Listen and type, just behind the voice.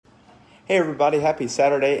Hey everybody, happy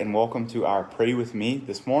Saturday and welcome to our Pray With Me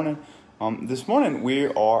this morning. This morning we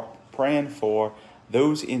are praying for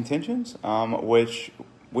those intentions which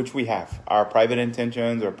we have. Our private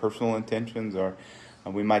intentions or personal intentions, or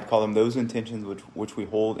we might call them those intentions which we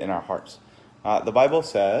hold in our hearts. The Bible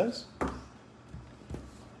says,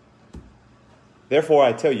 "Therefore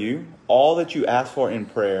I tell you, all that you ask for in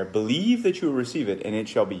prayer, believe that you will receive it and it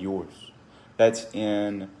shall be yours." That's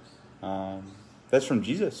from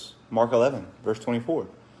Jesus. Mark 11, verse 24.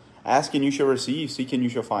 "Ask and you shall receive, seek and you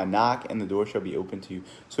shall find, knock and the door shall be opened to you."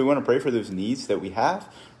 So we want to pray for those needs that we have,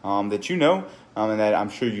 that you know, and that I'm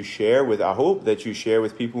sure you share with, I hope that you share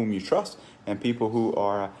with people whom you trust and people who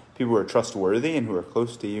are trustworthy and who are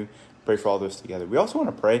close to you. Pray for all those together. We also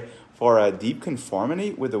want to pray for a deep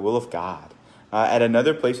conformity with the will of God. At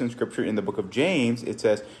another place in Scripture, in the book of James, it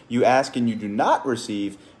says, "You ask and you do not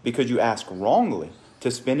receive because you ask wrongly to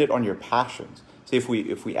spend it on your passions." See,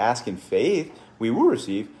 if we ask in faith, we will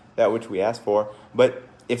receive that which we ask for. But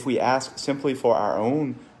if we ask simply for our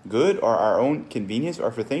own good or our own convenience,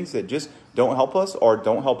 or for things that just don't help us or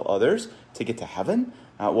don't help others to get to heaven,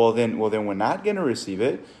 well then we're not going to receive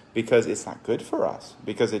it, because it's not good for us,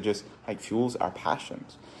 because it just fuels our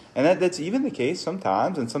passions. And that's even the case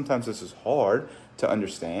sometimes, and sometimes this is hard to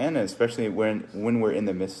understand, and especially when we're in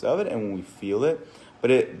the midst of it and when we feel it.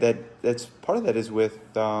 But that's part of that is with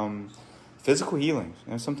physical healings.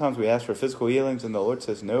 Sometimes we ask for physical healings and the Lord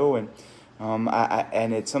says no, and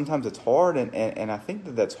sometimes it's hard, and I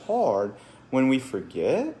think that's hard when we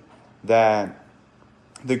forget that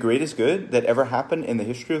the greatest good that ever happened in the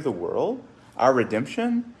history of the world, our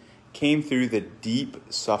redemption, came through the deep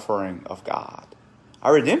suffering of God.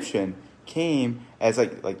 Our redemption came as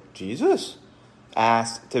like Jesus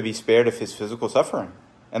asked to be spared of his physical suffering,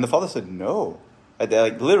 and the Father said no.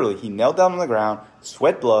 Literally, he knelt down on the ground,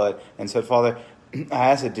 sweat blood, and said, "Father,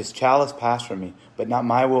 I ask that this chalice pass from me, but not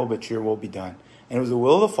my will, but your will be done." And it was the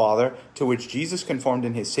will of the Father to which Jesus conformed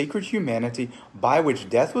in his sacred humanity, by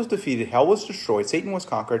which death was defeated, hell was destroyed, Satan was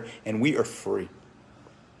conquered, and we are free.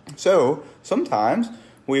 So sometimes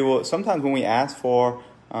when we ask for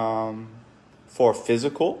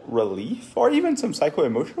physical relief, or even some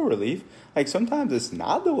psycho-emotional relief, sometimes it's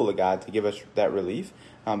not the will of God to give us that relief,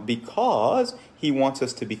 because he wants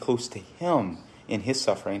us to be close to him in his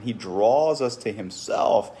suffering. He draws us to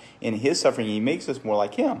himself in his suffering. He makes us more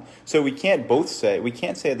like him. So we can't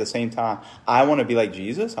say at the same time, I want to be like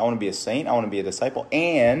Jesus, I want to be a saint, I want to be a disciple,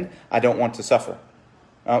 and I don't want to suffer.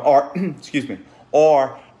 And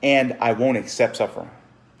I won't accept suffering.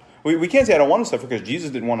 We can't say I don't want to suffer, because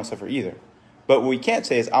Jesus didn't want to suffer either. But what we can't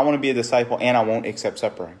say is I want to be a disciple and I won't accept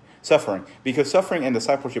suffering, because suffering and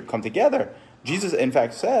discipleship come together. Jesus, in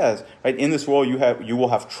fact, says, right, in this world you will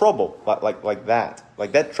have trouble, like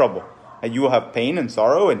that trouble. And you will have pain and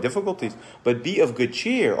sorrow and difficulties, but be of good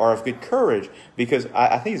cheer, or of good courage, because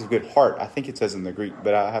I think it's of good heart. I think it says in the Greek,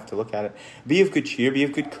 but I have to look at it. Be of good cheer, be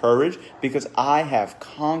of good courage, because I have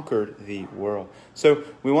conquered the world. So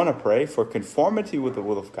we want to pray for conformity with the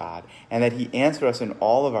will of God, and that he answer us in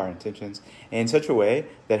all of our intentions in such a way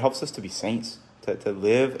that helps us to be saints, to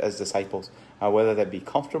live as disciples, whether that be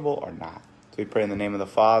comfortable or not. So we pray in the name of the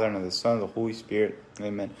Father, and of the Son, and of the Holy Spirit.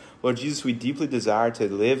 Amen. Lord Jesus, we deeply desire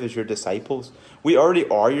to live as your disciples. We already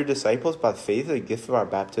are your disciples by the faith of the gift of our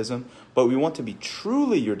baptism, but we want to be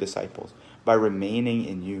truly your disciples by remaining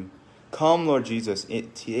in you. Come, Lord Jesus,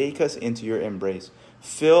 take us into your embrace.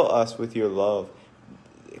 Fill us with your love.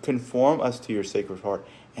 Conform us to your sacred heart.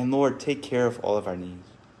 And Lord, take care of all of our needs.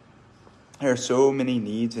 There are so many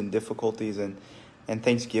needs and difficulties and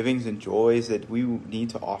thanksgivings and joys that we need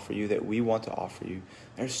to offer you, that we want to offer you.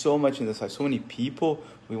 There's so much in this life, so many people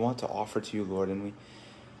we want to offer to you, Lord, and we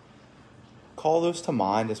call those to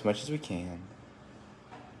mind as much as we can,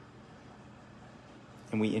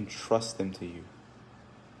 and we entrust them to you.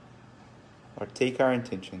 Lord, take our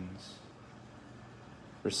intentions,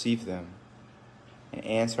 receive them, and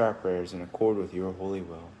answer our prayers in accord with your holy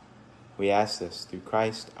will. We ask this through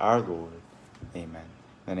Christ our Lord. Amen.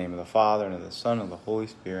 In the name of the Father, and of the Son, and of the Holy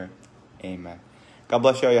Spirit. Amen. God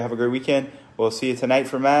bless you all. You have a great weekend. We'll see you tonight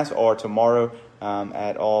for Mass, or tomorrow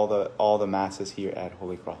at all the Masses here at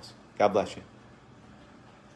Holy Cross. God bless you.